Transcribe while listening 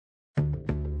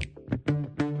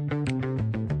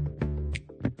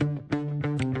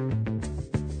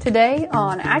Today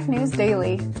on Ag News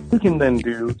Daily. What we can then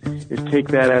do is take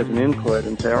that as an input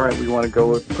and say, all right, we want to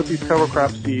go put these cover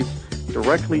crop seeds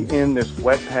directly in this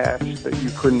wet patch that you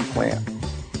couldn't plant.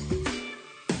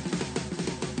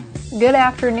 Good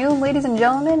afternoon, ladies and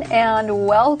gentlemen, and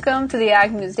welcome to the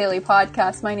Ag News Daily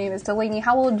podcast. My name is Delaney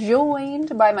Howell,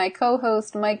 joined by my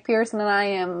co-host Mike Pearson, and I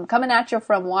am coming at you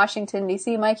from Washington,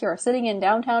 D.C. Mike, you are sitting in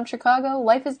downtown Chicago.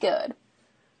 Life is good.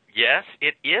 Yes,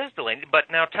 it is, Delaney.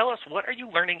 But now tell us, what are you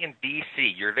learning in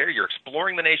D.C.? You're there, you're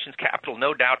exploring the nation's capital,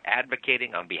 no doubt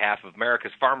advocating on behalf of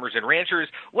America's farmers and ranchers.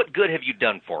 What good have you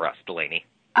done for us, Delaney?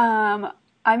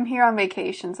 I'm here on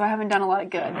vacation, so I haven't done a lot of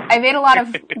good. I made a lot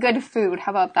of good food.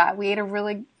 How about that? We ate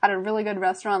at a really good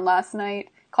restaurant last night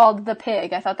called The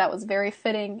Pig. I thought that was very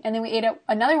fitting. And then we ate at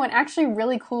another one, actually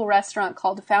really cool restaurant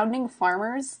called Founding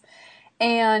Farmers.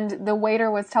 And the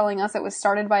waiter was telling us it was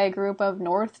started by a group of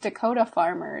North Dakota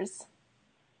farmers.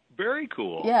 Very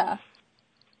cool. Yeah.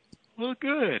 Well,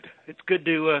 good. It's good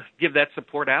to give that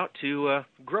support out to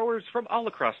growers from all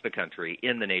across the country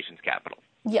in the nation's capital.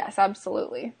 Yes,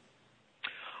 absolutely.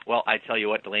 Well, I tell you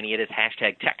what, Delaney, it is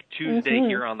hashtag Tech Tuesday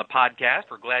here on the podcast.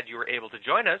 We're glad you were able to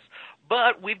join us,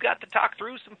 but we've got to talk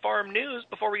through some farm news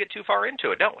before we get too far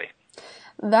into it, don't we?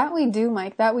 That we do,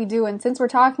 Mike, that we do. And since we're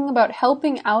talking about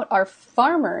helping out our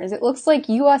farmers, it looks like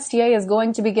USDA is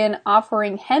going to begin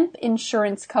offering hemp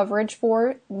insurance coverage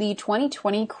for the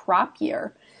 2020 crop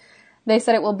year. They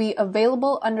said it will be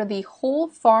available under the Whole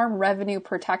Farm Revenue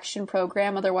Protection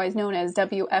Program, otherwise known as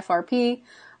WFRP,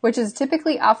 which is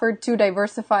typically offered to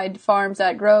diversified farms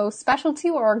that grow specialty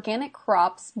or organic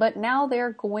crops, but now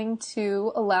they're going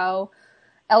to allow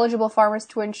eligible farmers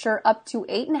to insure up to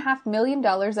 $8.5 million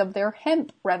of their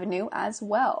hemp revenue as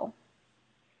well.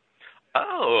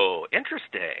 Oh,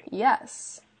 interesting.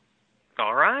 Yes.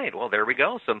 All right. Well, there we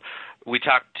go.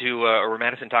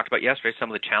 Madison talked about yesterday some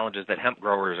of the challenges that hemp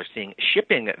growers are seeing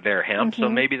shipping their hemp. So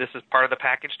maybe this is part of the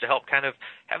package to help kind of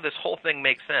have this whole thing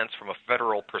make sense from a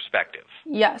federal perspective.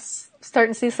 Yes.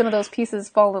 Starting to see some of those pieces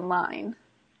fall in line.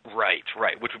 Right,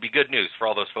 which would be good news for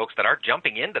all those folks that are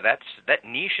jumping into that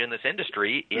niche in this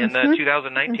industry in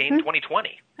 2019, 2020.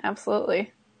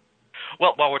 Absolutely.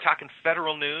 Well, while we're talking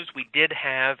federal news, we did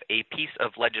have a piece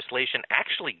of legislation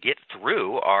actually get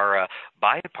through our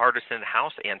bipartisan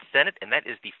House and Senate, and that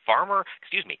is the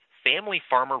Family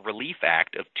Farmer Relief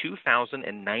Act of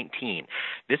 2019.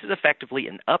 This is effectively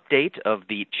an update of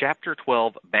the Chapter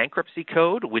 12 Bankruptcy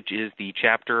Code, which is the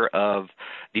chapter of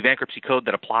the bankruptcy code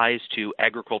that applies to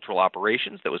agricultural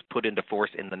operations that was put into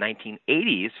force in the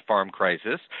 1980s farm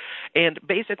crisis. And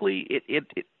basically,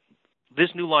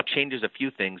 this new law changes a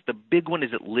few things. The big one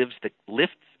is it lifts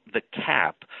the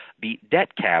cap, the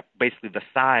debt cap, basically the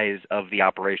size of the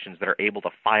operations that are able to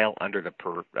file under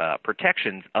the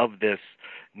protections of this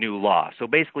new law. So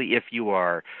basically, if you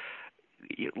are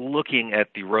looking at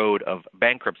the road of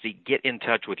bankruptcy, get in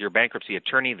touch with your bankruptcy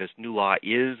attorney. This new law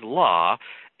is law,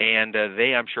 and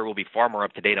they, I'm sure, will be far more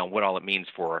up to date on what all it means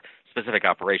for specific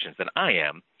operations than I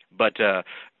am. But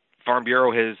Farm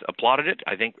Bureau has applauded it.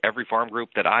 I think every farm group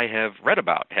that I have read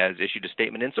about has issued a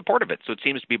statement in support of it. So it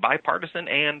seems to be bipartisan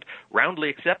and roundly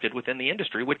accepted within the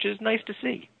industry, which is nice to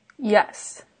see.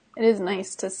 Yes, it is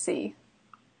nice to see.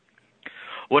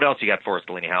 What else you got for us,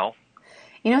 Delaney Howell?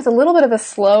 You know, it's a little bit of a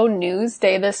slow news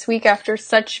day this week after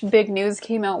such big news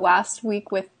came out last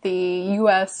week with the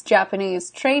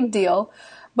U.S.-Japanese trade deal.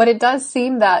 But it does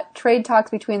seem that trade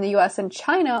talks between the U.S. and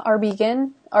China are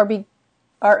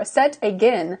set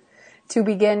again to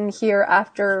begin here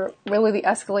after really the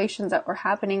escalations that were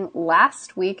happening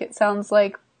last week. It sounds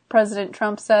like President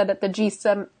Trump said that the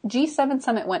G7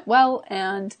 summit went well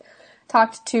and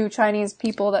talked to Chinese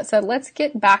people that said, let's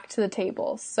get back to the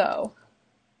table. So.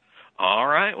 All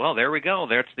right. Well, there we go.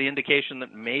 That's the indication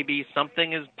that maybe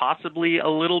something is possibly a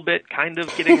little bit kind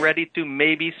of getting ready to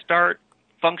maybe start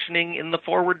functioning in the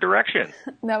forward direction.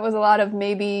 That was a lot of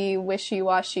maybe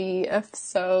wishy-washy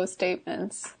if-so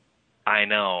statements. I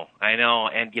know.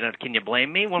 And, can you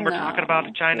blame me when we're talking about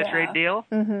the China trade deal?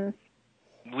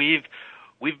 Mm-hmm.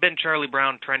 We've been Charlie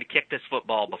Brown trying to kick this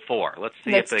football before. Let's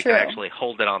see if they can actually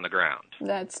hold it on the ground.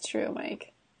 That's true,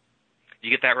 Mike. You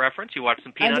get that reference? You watched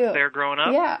some Peanuts there growing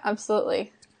up? Yeah,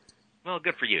 absolutely. Well,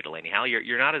 good for you, Delaney Howell.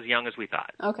 You're not as young as we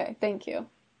thought. Okay, thank you.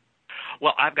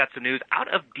 Well, I've got some news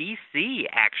out of D.C.,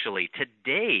 actually.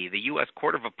 Today, the U.S.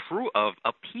 Court of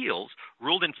Appeals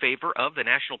ruled in favor of the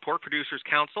National Pork Producers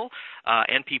Council.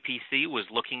 NPPC was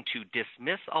looking to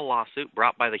dismiss a lawsuit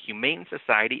brought by the Humane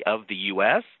Society of the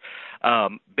U.S.,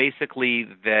 basically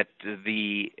that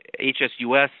the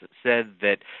HSUS said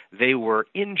that they were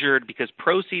injured because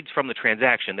proceeds from the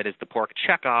transaction, that is the pork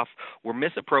checkoff, were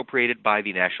misappropriated by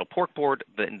the National Pork Board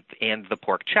and the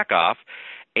pork checkoff.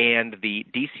 And the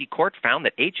D.C. court found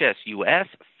that HSUS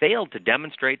failed to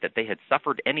demonstrate that they had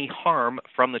suffered any harm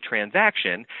from the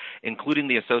transaction, including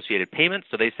the associated payments.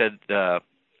 So they said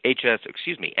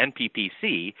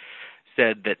NPPC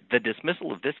said that the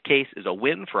dismissal of this case is a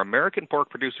win for American pork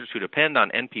producers who depend on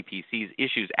NPPC's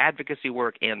issues advocacy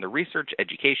work and the research,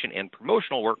 education, and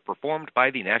promotional work performed by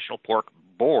the National Pork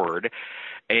Board.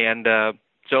 And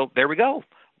so there we go.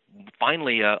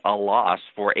 Finally, a loss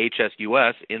for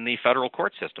HSUS in the federal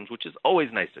court systems, which is always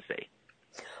nice to see.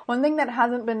 One thing that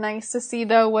hasn't been nice to see,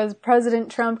 though, was President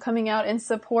Trump coming out in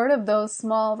support of those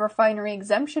small refinery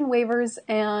exemption waivers.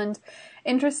 And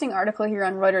interesting article here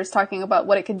on Reuters talking about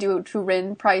what it could do to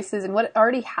RIN prices and what it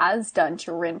already has done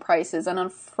to RIN prices. And on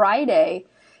Friday,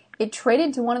 it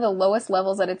traded to one of the lowest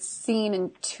levels that it's seen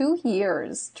in 2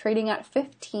 years, trading at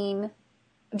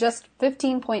just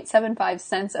 15.75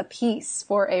 cents a piece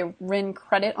for a RIN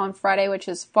credit on Friday, which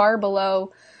is far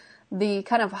below the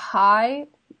kind of high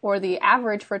or the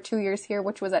average for 2 years here,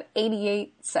 which was at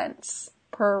 88 cents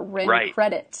per RIN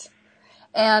credit.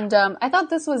 And I thought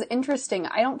this was interesting.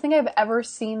 I don't think I've ever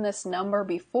seen this number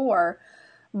before,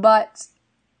 but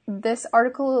this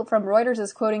article from Reuters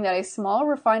is quoting that a small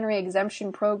refinery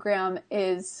exemption program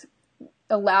is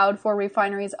allowed for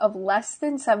refineries of less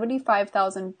than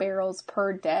 75,000 barrels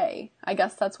per day. I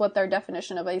guess that's what their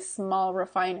definition of a small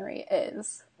refinery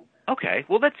is. Okay.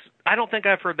 Well, I don't think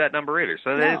I've heard that number either,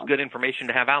 so that is good information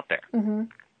to have out there. Mm-hmm.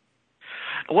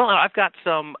 Well, I've got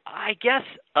some, I guess,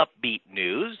 upbeat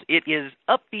news. It is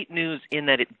upbeat news in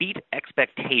that it beat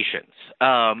expectations.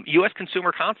 U.S.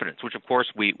 consumer confidence, which, of course,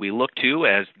 we look to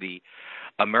as the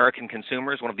American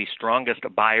consumers, one of the strongest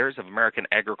buyers of American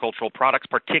agricultural products,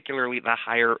 particularly the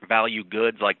higher value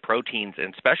goods like proteins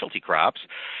and specialty crops.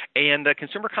 And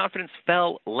consumer confidence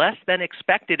fell less than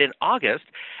expected in August,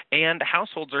 and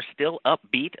households are still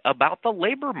upbeat about the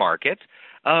labor market,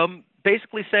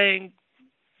 basically saying,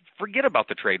 forget about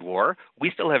the trade war.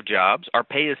 We still have jobs. Our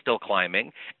pay is still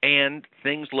climbing, and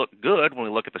things look good when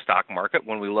we look at the stock market,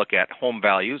 when we look at home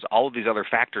values, all of these other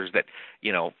factors that,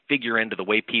 figure into the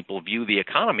way people view the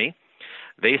economy.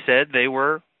 They said they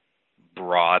were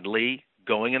broadly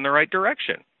going in the right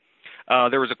direction.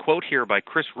 There was a quote here by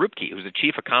Chris Rupke, who's the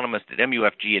chief economist at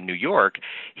MUFG in New York.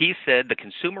 He said the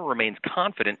consumer remains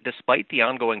confident despite the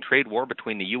ongoing trade war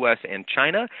between the U.S. and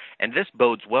China, and this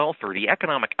bodes well for the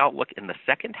economic outlook in the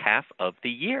second half of the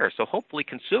year. So hopefully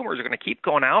consumers are going to keep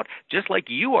going out, just like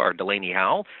you are, Delaney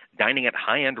Howell, dining at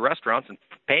high-end restaurants and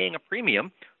paying a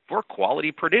premium for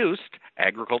quality-produced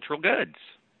agricultural goods.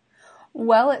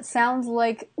 Well, it sounds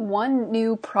like one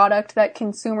new product that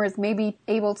consumers may be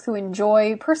able to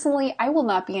enjoy. Personally, I will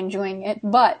not be enjoying it,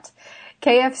 but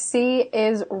KFC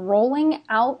is rolling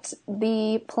out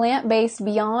the plant-based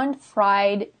Beyond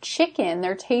Fried Chicken.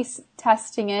 They're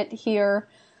testing it here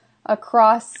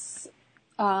across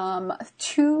a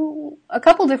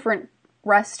couple different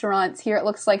restaurants here. It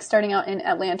looks like starting out in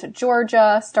Atlanta,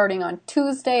 Georgia, starting on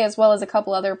Tuesday, as well as a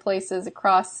couple other places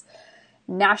across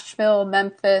Nashville,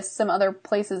 Memphis, some other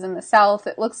places in the South.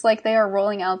 It looks like they are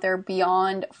rolling out their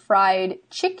Beyond Fried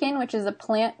Chicken, which is a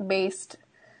plant-based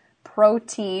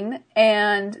protein.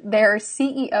 And their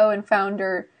CEO and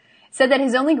founder said that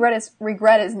his only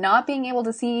regret is not being able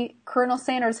to see Colonel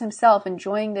Sanders himself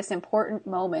enjoying this important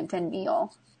moment and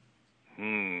meal.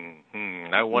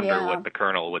 I wonder what the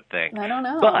Colonel would think. I don't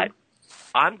know. But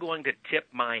I'm going to tip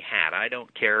my hat. I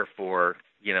don't care for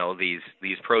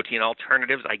these protein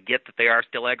alternatives. I get that they are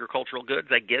still agricultural goods.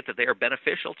 I get that they are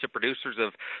beneficial to producers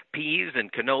of peas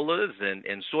and canolas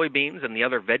and soybeans and the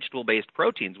other vegetable-based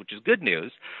proteins, which is good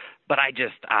news. But I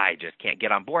just can't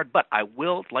get on board. But I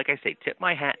will, like I say, tip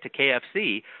my hat to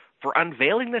KFC for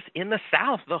unveiling this in the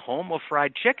South, the home of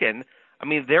fried chicken. I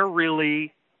mean, they're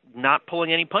really not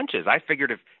pulling any punches. I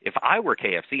figured if I were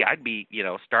KFC, I'd be,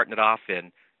 starting it off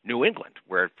in New England,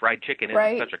 where fried chicken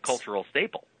is such a cultural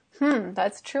staple.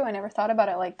 That's true. I never thought about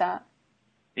it like that.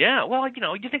 Yeah, well,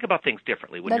 you think about things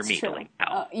differently when you're me, Delaney.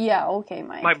 Yeah, okay,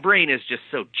 Mike. My brain is just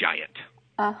so giant.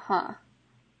 Uh-huh.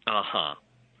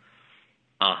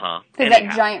 Does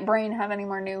that giant brain have any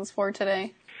more news for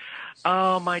today?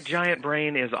 Oh, my giant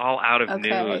brain is all out of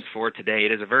news for today.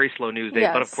 It is a very slow news day,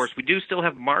 but of course we do still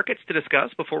have markets to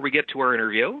discuss before we get to our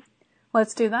interview.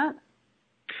 Let's do that.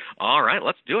 All right,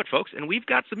 let's do it, folks. And we've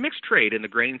got some mixed trade in the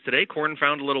grains today. Corn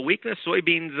found a little weakness.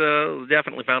 Soybeans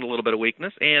definitely found a little bit of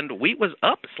weakness. And wheat was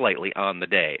up slightly on the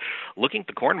day. Looking at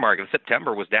the corn market,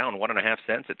 September was down 1.5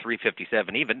 cents at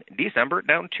 3.57 even. December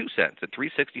down 2 cents at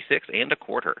 3.66 and a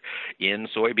quarter. In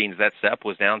soybeans, that SEP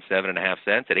was down 7.5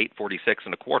 cents at 8.46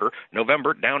 and a quarter.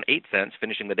 November down 8 cents,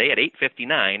 finishing the day at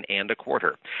 8.59 and a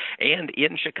quarter. And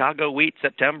in Chicago wheat,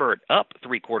 September up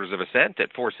 0.75 cents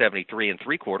at 4.73 and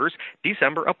 3/4.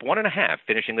 December up 1.5,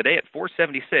 finishing the day at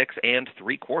 4.76 and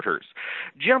 3/4.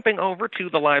 Jumping over to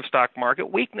the livestock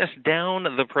market, weakness down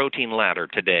the protein ladder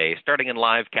today. Starting in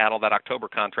live cattle, that October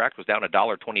contract was down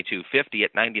 $1.2250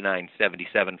 at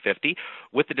 99.7750,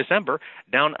 with the December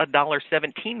down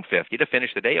 $1.1750 to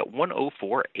finish the day at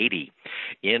 104.80.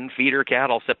 In feeder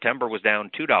cattle, September was down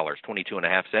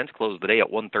 $2.22.5, closed the day at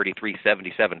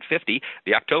 133.7750.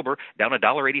 The October down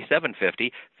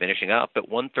 $1.8750, finishing up at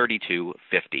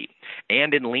 132.50.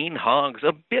 And in lean hogs,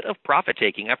 a bit of profit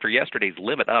taking after yesterday's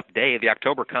limit up day. The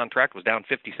October contract was down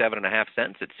 57.5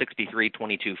 cents at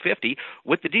 63.2250,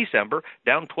 with the December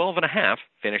down 12.5,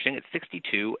 finishing at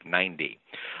 62.90.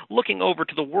 Looking over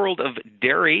to the world of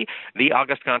dairy, the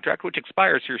August contract, which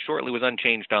expires here shortly, was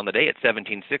unchanged on the day at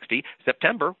 17.60.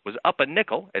 September was up a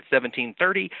nickel at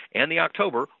 17.30, and the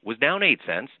October was down 8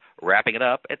 cents, wrapping it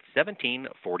up at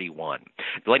 17.41.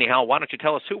 Delaney Howell, why don't you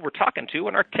tell us who we're talking to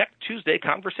in our Tech Tuesday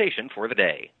conversation for the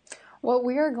day? Well,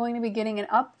 we are going to be getting an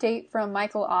update from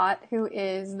Michael Ott, who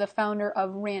is the founder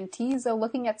of Rantizo,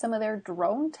 looking at some of their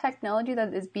drone technology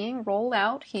that is being rolled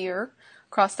out here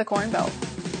across the Corn Belt.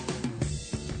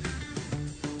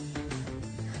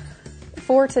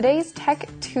 For today's Tech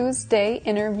Tuesday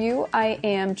interview, I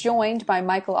am joined by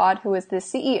Michael Ott, who is the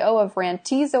CEO of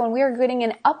Rantizo, and we are getting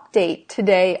an update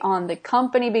today on the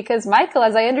company because, Michael,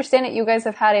 as I understand it, you guys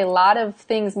have had a lot of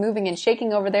things moving and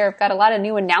shaking over there. I've got a lot of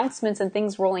new announcements and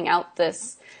things rolling out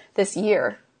this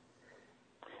year.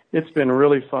 It's been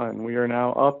really fun. We are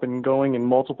now up and going in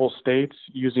multiple states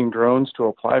using drones to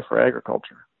apply for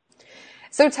agriculture.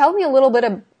 So tell me a little bit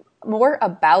more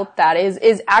about that.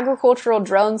 Is agricultural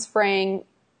drone spraying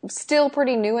still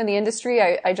pretty new in the industry?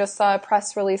 I just saw a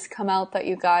press release come out that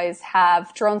you guys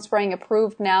have drone spraying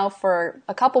approved now for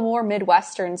a couple more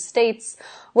Midwestern states.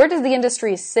 Where does the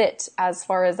industry sit as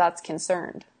far as that's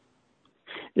concerned?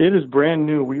 It is brand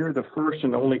new. We are the first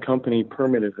and only company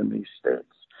permitted in these states.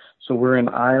 So we're in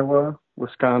Iowa,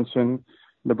 Wisconsin,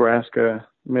 Nebraska,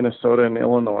 Minnesota, and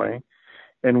Illinois.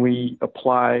 And we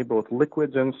apply both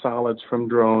liquids and solids from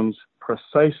drones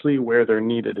precisely where they're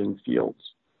needed in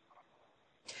fields.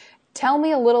 Tell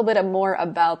me a little bit more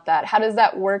about that. How does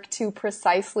that work to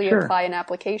precisely Sure. apply an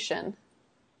application?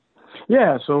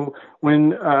 Yeah, so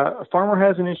when a farmer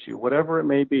has an issue, whatever it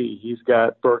may be, he's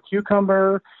got burr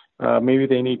cucumber, maybe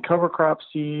they need cover crop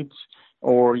seeds,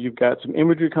 or you've got some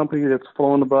imagery company that's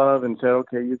flown above and said,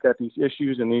 okay, you've got these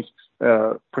issues in these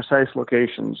precise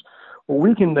locations. What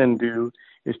we can then do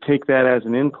is take that as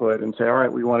an input and say, all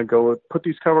right, we want to go put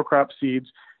these cover crop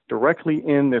seeds directly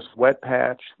in this wet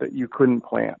patch that you couldn't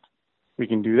plant. We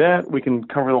can do that. We can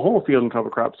cover the whole field in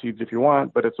cover crop seeds if you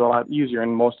want, but it's a lot easier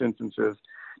in most instances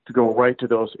to go right to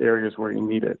those areas where you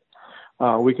need it.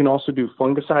 We can also do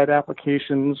fungicide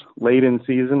applications late in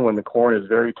season when the corn is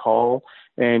very tall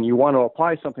and you want to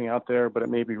apply something out there, but it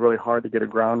may be really hard to get a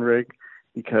ground rig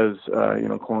because,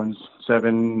 corn's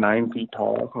 7-9 feet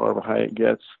tall, however high it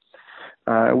gets.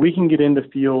 We can get into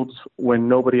fields when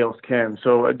nobody else can.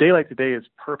 So a day like today is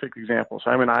a perfect example.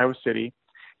 So I'm in Iowa City,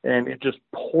 and it just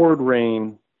poured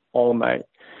rain all night.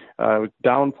 It was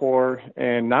downpour,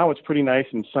 and now it's pretty nice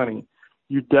and sunny.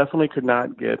 You definitely could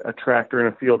not get a tractor in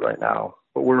a field right now,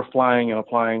 but we're flying and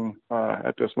applying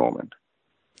at this moment.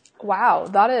 Wow,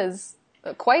 that is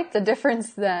quite the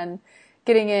difference then,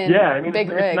 getting in big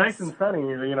rigs. It's nice and sunny,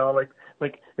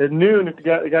 like at noon it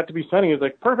got to be sunny. It's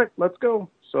like, perfect, let's go.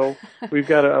 So we've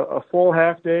got a full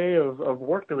half day of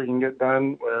work that we can get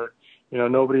done where,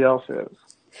 nobody else is.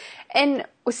 And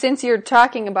since you're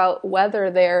talking about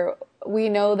weather there, we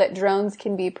know that drones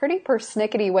can be pretty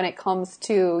persnickety when it comes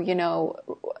to,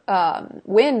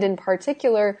 wind in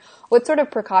particular. What sort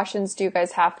of precautions do you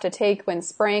guys have to take when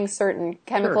spraying certain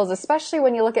chemicals, Sure. especially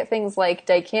when you look at things like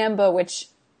dicamba, which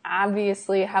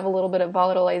obviously have a little bit of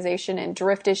volatilization and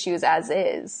drift issues as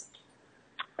is?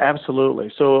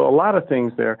 Absolutely. So a lot of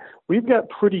things there. We've got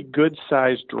pretty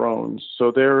good-sized drones.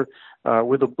 So they're,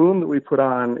 with a boom that we put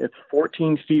on, it's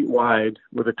 14 feet wide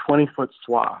with a 20-foot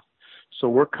swath. So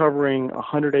we're covering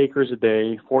 100 acres a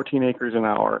day, 14 acres an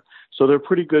hour. So they're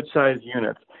pretty good-sized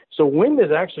units. So wind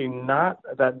is actually not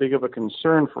that big of a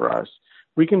concern for us.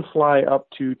 We can fly up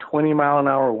to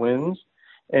 20-mile-an-hour winds,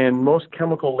 and most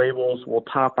chemical labels will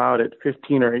top out at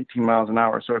 15 or 18 miles an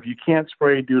hour. So if you can't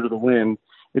spray due to the wind,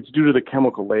 it's due to the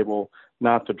chemical label,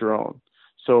 not the drone.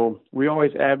 So we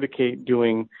always advocate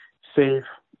doing safe,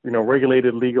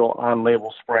 regulated, legal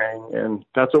on-label spraying, and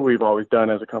that's what we've always done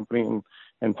as a company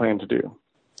and plan to do.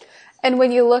 And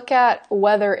when you look at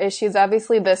weather issues,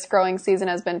 obviously this growing season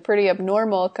has been pretty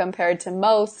abnormal compared to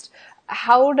most.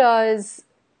 How does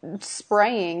drone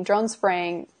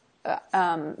spraying,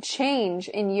 change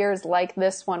in years like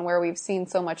this one where we've seen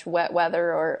so much wet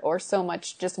weather or so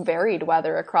much just varied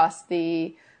weather across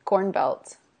the Corn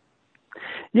Belt?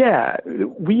 Yeah,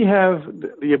 we have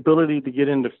the ability to get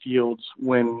into fields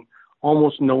when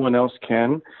almost no one else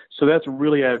can. So that's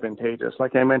really advantageous.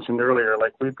 Like I mentioned earlier,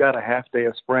 like we've got a half day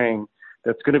of spraying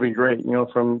that's going to be great.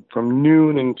 From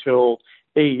noon until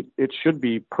 8, it should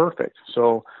be perfect.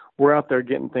 So we're out there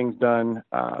getting things done.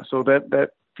 So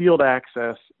that field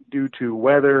access due to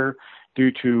weather,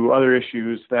 due to other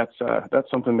issues, that's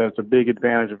something that's a big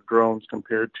advantage of drones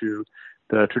compared to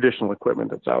the traditional equipment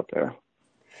that's out there.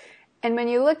 And when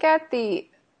you look at the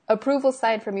approval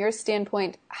side from your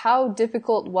standpoint, how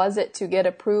difficult was it to get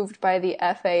approved by the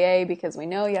FAA? Because we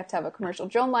know you have to have a commercial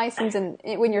drone license, and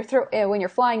when you're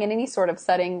flying in any sort of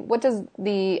setting, what does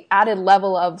the added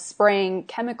level of spraying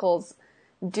chemicals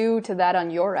do to that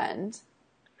on your end?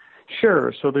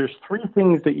 Sure. So there's 3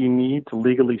 things that you need to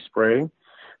legally spray.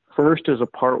 First is a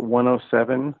Part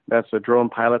 107. That's a drone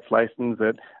pilot's license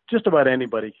that just about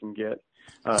anybody can get.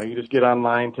 You just get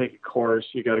online, take a course.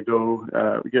 You got to go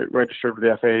get registered with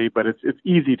the FAA, but it's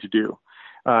easy to do.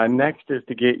 Next is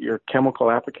to get your chemical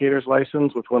applicator's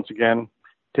license, which once again,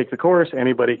 take the course.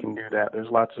 Anybody can do that. There's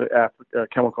lots of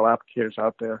chemical applicators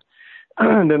out there.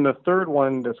 And then the third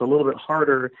one that's a little bit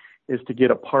harder is to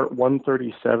get a Part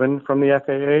 137 from the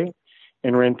FAA.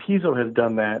 And Rantizo has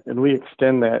done that, and we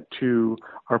extend that to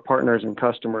our partners and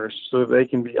customers so that they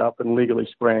can be up and legally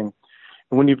spraying.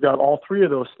 And when you've got all 3 of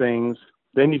those things,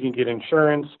 then you can get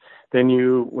insurance. Then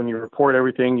when you report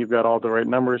everything, you've got all the right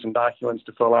numbers and documents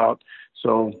to fill out.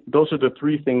 So those are the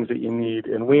 3 things that you need,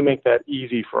 and we make that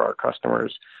easy for our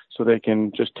customers so they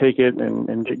can just take it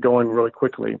and get going really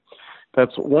quickly.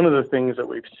 That's one of the things that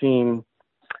we've seen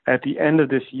at the end of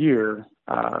this year.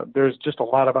 There's just a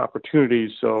lot of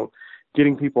opportunities, so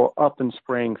getting people up and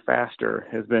spraying faster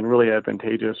has been really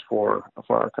advantageous for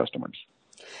our customers.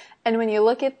 And when you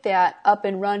look at that up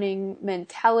and running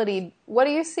mentality, what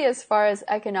do you see as far as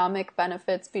economic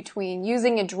benefits between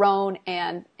using a drone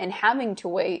and having to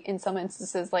wait in some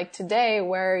instances like today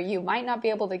where you might not be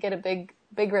able to get a big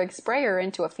rig sprayer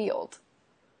into a field?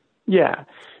 Yeah.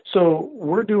 So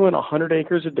we're doing 100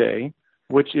 acres a day,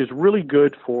 which is really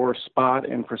good for spot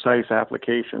and precise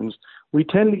applications. We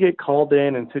tend to get called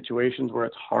in situations where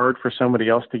it's hard for somebody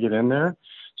else to get in there.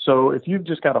 So if you've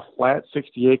just got a flat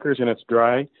 60 acres and it's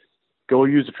dry, go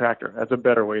use a tractor. That's a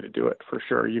better way to do it for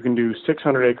sure. You can do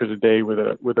 600 acres a day with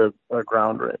a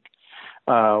ground rig.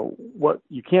 What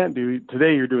you can't do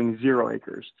today, you're doing 0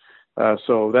 acres.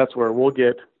 So that's where we'll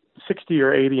get 60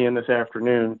 or 80 in this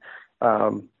afternoon.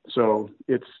 So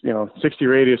it's 60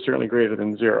 or 80 is certainly greater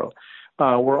than 0.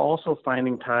 We're also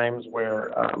finding times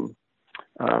where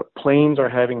planes are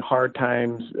having hard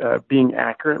times being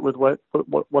accurate with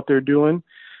what they're doing.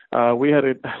 We had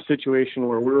a situation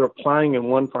where we were applying in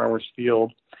one farmer's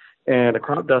field, and a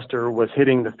crop duster was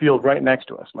hitting the field right next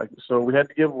to us. So we had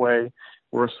to give way.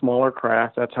 We're a smaller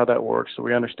craft. That's how that works. So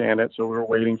we understand it. So we were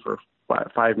waiting for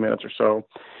 5 minutes or so,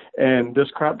 and this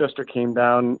crop duster came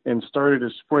down and started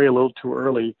to spray a little too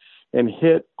early and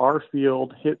hit our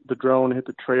field, hit the drone, hit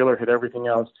the trailer, hit everything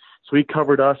else. So he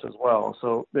covered us as well.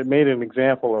 So it made an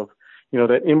example of,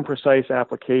 that imprecise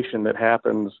application that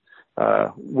happens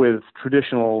with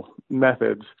traditional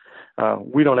methods.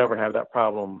 We don't ever have that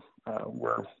problem.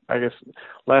 I guess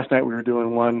last night we were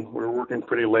doing one, we were working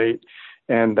pretty late,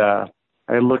 and I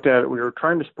looked at it, we were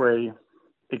trying to spray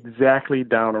exactly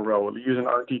down a row, using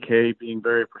RTK, being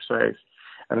very precise.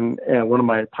 And one of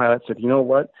my pilots said, you know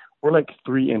what? We're like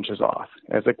 3 inches off.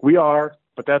 And I was like, we are,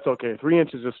 but that's okay. 3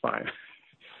 inches is fine.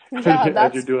 Yeah,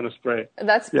 as you're doing a spray.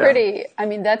 That's pretty, I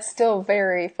mean, that's still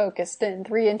very focused in.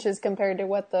 3 inches compared to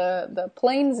what the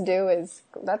planes do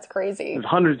that's crazy. It's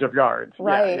hundreds of yards.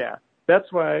 Right. Yeah.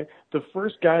 That's why the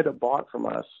first guy that bought from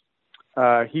us,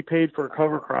 he paid for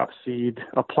cover crop seed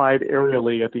applied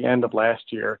aerially at the end of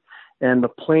last year. And the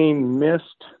plane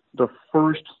missed the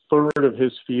first third of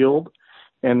his field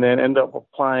and then ended up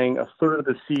applying a third of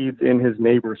the seeds in his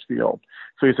neighbor's field.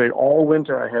 So he said, all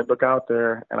winter I had look out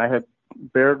there and I had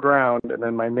bare ground, and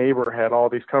then my neighbor had all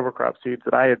these cover crop seeds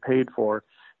that I had paid for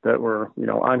that were,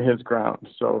 on his ground.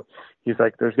 So he's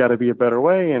like, there's got to be a better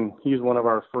way, and he's one of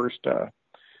our first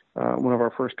one of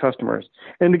our first customers.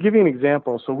 And to give you an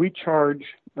example, so we charge,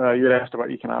 you had asked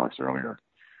about economics earlier.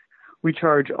 We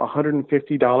charge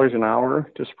 $150 an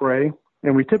hour to spray,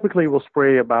 and we typically will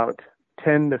spray about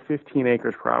 10 to 15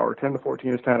 acres per hour. 10 to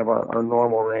 14 is kind of our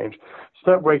normal range.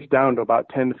 So that breaks down to about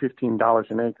 $10 to $15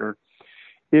 an acre.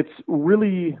 It's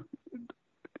really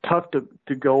tough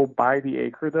to go by the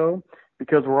acre, though,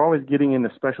 because we're always getting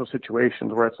into special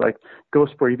situations where it's like, go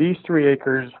spray these 3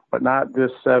 acres, but not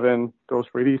this 7, go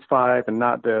spray these 5 and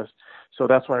not this. So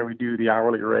that's why we do the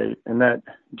hourly rate, and that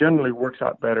generally works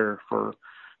out better for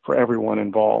everyone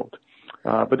involved.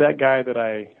 But that guy that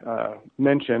I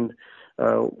mentioned,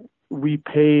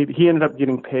 he ended up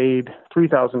getting paid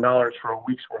 $3,000 for a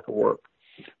week's worth of work,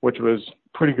 which was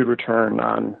pretty good return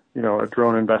on, a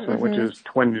drone investment, which is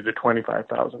 $20,000 to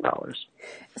 $25,000.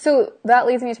 So that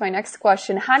leads me to my next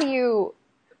question. How do you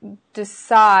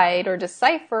decide or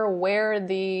decipher where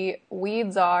the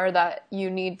weeds are that you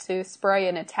need to spray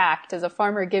and attack? Does a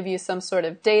farmer give you some sort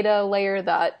of data layer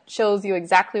that shows you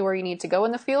exactly where you need to go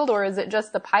in the field, or is it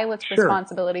just the pilot's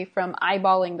responsibility from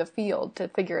eyeballing the field to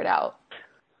figure it out?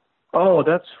 Oh,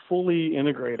 that's fully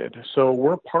integrated. So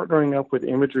we're partnering up with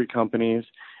imagery companies,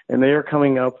 and they are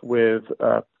coming up with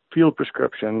field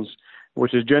prescriptions,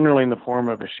 which is generally in the form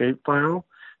of a shapefile.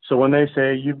 So when they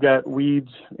say you've got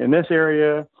weeds in this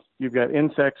area, you've got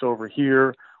insects over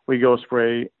here, we go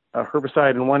spray a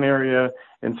herbicide in one area,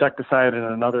 insecticide in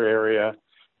another area,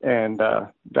 and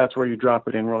that's where you drop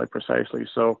it in really precisely.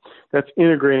 So that's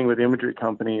integrating with imagery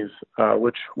companies,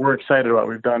 which we're excited about.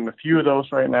 We've done a few of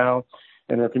those right now,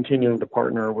 and we're continuing to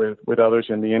partner with others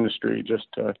in the industry just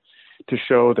to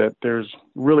show that there's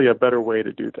really a better way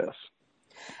to do this.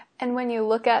 And when you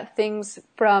look at things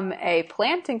from a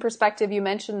planting perspective, you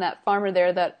mentioned that farmer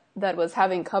there that was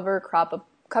having cover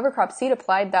crop seed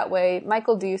applied that way.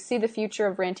 Michael, do you see the future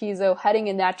of Rantizo heading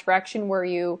in that direction where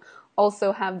you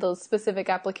also have those specific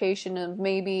application of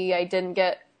maybe I didn't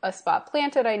get a spot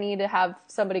planted, I need to have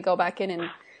somebody go back in and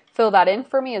fill that in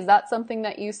for me? Is that something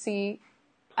that you see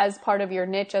as part of your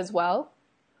niche as well?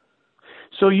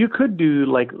 So you could do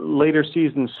like later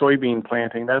season soybean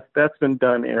planting. That's been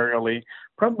done aerially.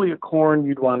 Probably a corn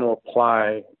you'd want to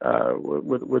apply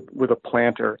with a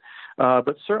planter,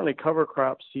 but certainly cover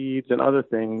crop seeds and other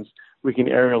things we can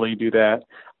aerially do that.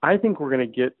 I think we're going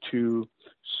to get to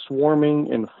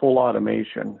swarming and full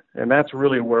automation, and that's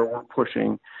really where we're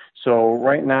pushing. So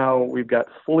right now we've got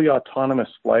fully autonomous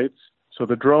flights, so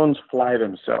the drones fly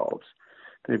themselves.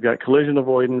 They've got collision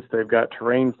avoidance, they've got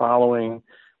terrain following.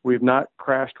 We've not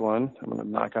crashed one. I'm going to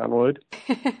knock on wood.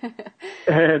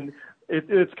 And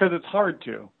it's because it's hard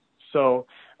to. So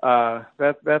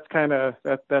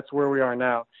that's where we are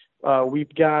now.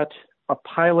 We've got a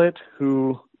pilot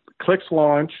who clicks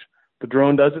launch, the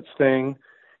drone does its thing,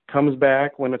 comes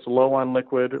back when it's low on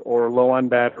liquid or low on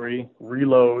battery,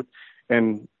 reload,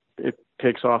 and it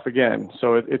takes off again.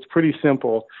 So it's pretty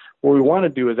simple. What we want to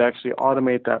do is actually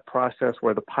automate that process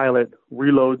where the pilot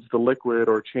reloads the liquid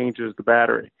or changes the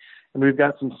battery. And we've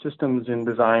got some systems in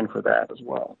design for that as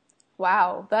well.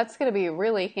 Wow, that's going to be a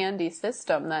really handy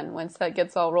system then once that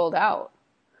gets all rolled out.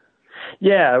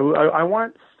 Yeah, I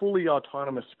want fully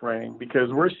autonomous spraying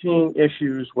because we're seeing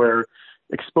issues where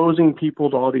exposing people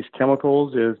to all these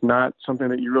chemicals is not something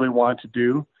that you really want to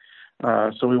do.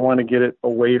 So we want to get it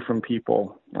away from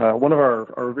people. One of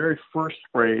our very first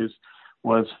sprays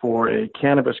was for a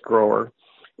cannabis grower,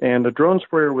 and the drone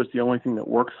sprayer was the only thing that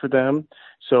worked for them.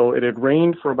 So it had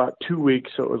rained for about 2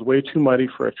 weeks, so it was way too muddy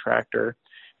for a tractor.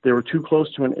 They were too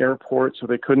close to an airport, so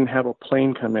they couldn't have a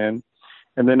plane come in.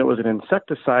 And then it was an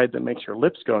insecticide that makes your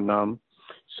lips go numb,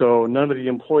 so none of the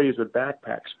employees would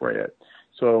backpack spray it.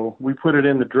 So we put it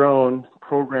in the drone,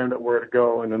 programmed it where to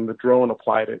go, and then the drone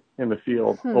applied it in the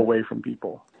field away from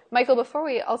people. Michael, before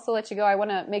we also let you go, I want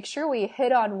to make sure we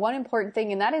hit on one important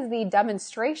thing, and that is the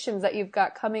demonstrations that you've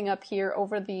got coming up here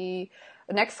over the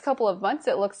next couple of months.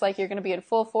 It looks like you're going to be in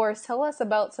full force. Tell us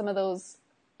about some of those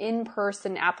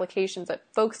in-person applications that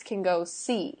folks can go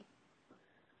see.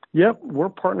 Yep, we're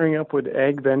partnering up with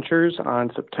Ag Ventures on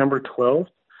September 12th.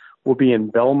 We'll be in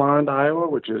Belmont, Iowa,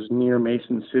 which is near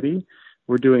Mason City.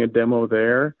 We're doing a demo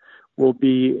there. We'll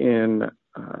be in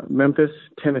Memphis,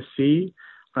 Tennessee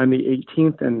on the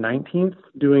 18th and 19th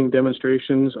doing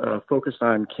demonstrations focused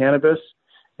on cannabis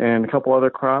and a couple other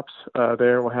crops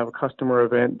there. We'll have a customer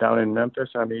event down in Memphis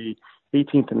on the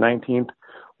 18th and 19th.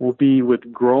 We'll be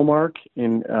with Growmark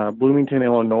in Bloomington,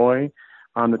 Illinois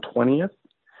on the 20th.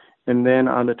 And then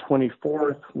on the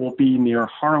 24th, we'll be near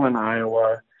Harlan,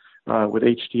 Iowa with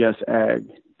HDS Ag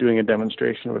doing a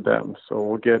demonstration with them. So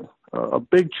we'll get a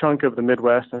big chunk of the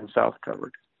Midwest and South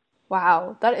covered.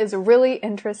 Wow, that is really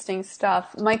interesting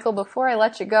stuff. Michael, before I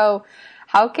let you go,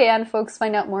 how can folks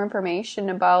find out more information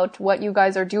about what you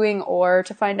guys are doing or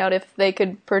to find out if they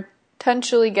could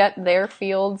potentially get their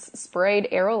fields sprayed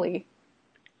aerially?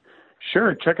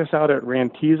 Sure. Check us out at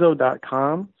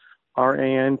rantizo.com,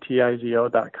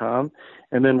 rantizo.com.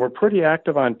 And then we're pretty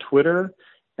active on Twitter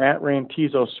at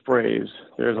Rantizo Sprays.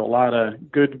 There's a lot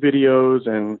of good videos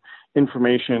and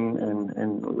information,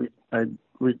 and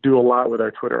we do a lot with our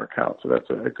Twitter account. So that's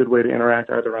a good way to interact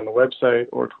either on the website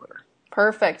or Twitter.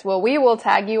 Perfect. Well, we will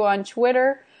tag you on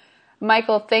Twitter.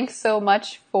 Michael, thanks so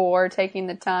much for taking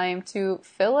the time to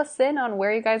fill us in on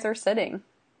where you guys are sitting.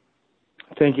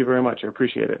 Thank you very much. I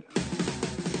appreciate it.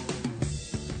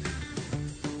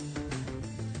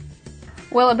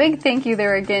 Well, a big thank you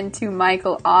there again to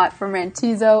Michael Ott from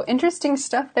Rantizo. Interesting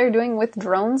stuff they're doing with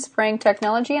drone spraying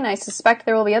technology, and I suspect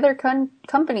there will be other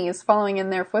companies following in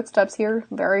their footsteps here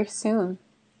very soon.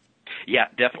 Yeah,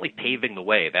 definitely paving the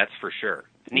way, that's for sure.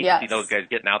 It's neat to see those guys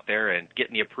getting out there and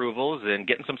getting the approvals and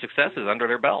getting some successes under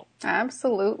their belt.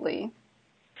 Absolutely.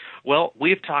 Well,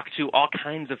 we've talked to all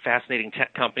kinds of fascinating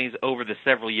tech companies over the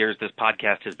several years this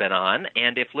podcast has been on,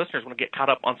 and if listeners want to get caught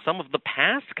up on some of the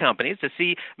past companies to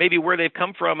see maybe where they've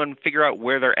come from and figure out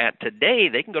where they're at today,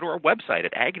 they can go to our website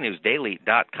at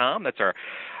agnewsdaily.com.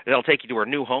 That'll take you to our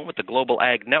new home at the Global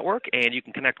Ag Network, and you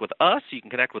can connect with us, you can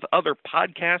connect with other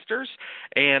podcasters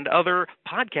and other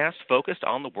podcasts focused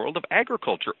on the world of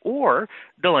agriculture. Or,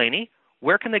 Delaney,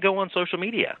 where can they go on social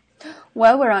media?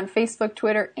 Well, we're on Facebook,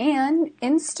 Twitter, and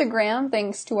Instagram,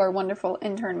 thanks to our wonderful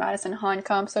intern, Madison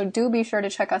Honcomb. So do be sure to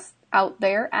check us out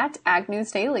there at Ag News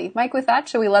Daily. Mike, with that,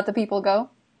 shall we let the people go?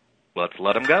 Let's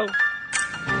let them go.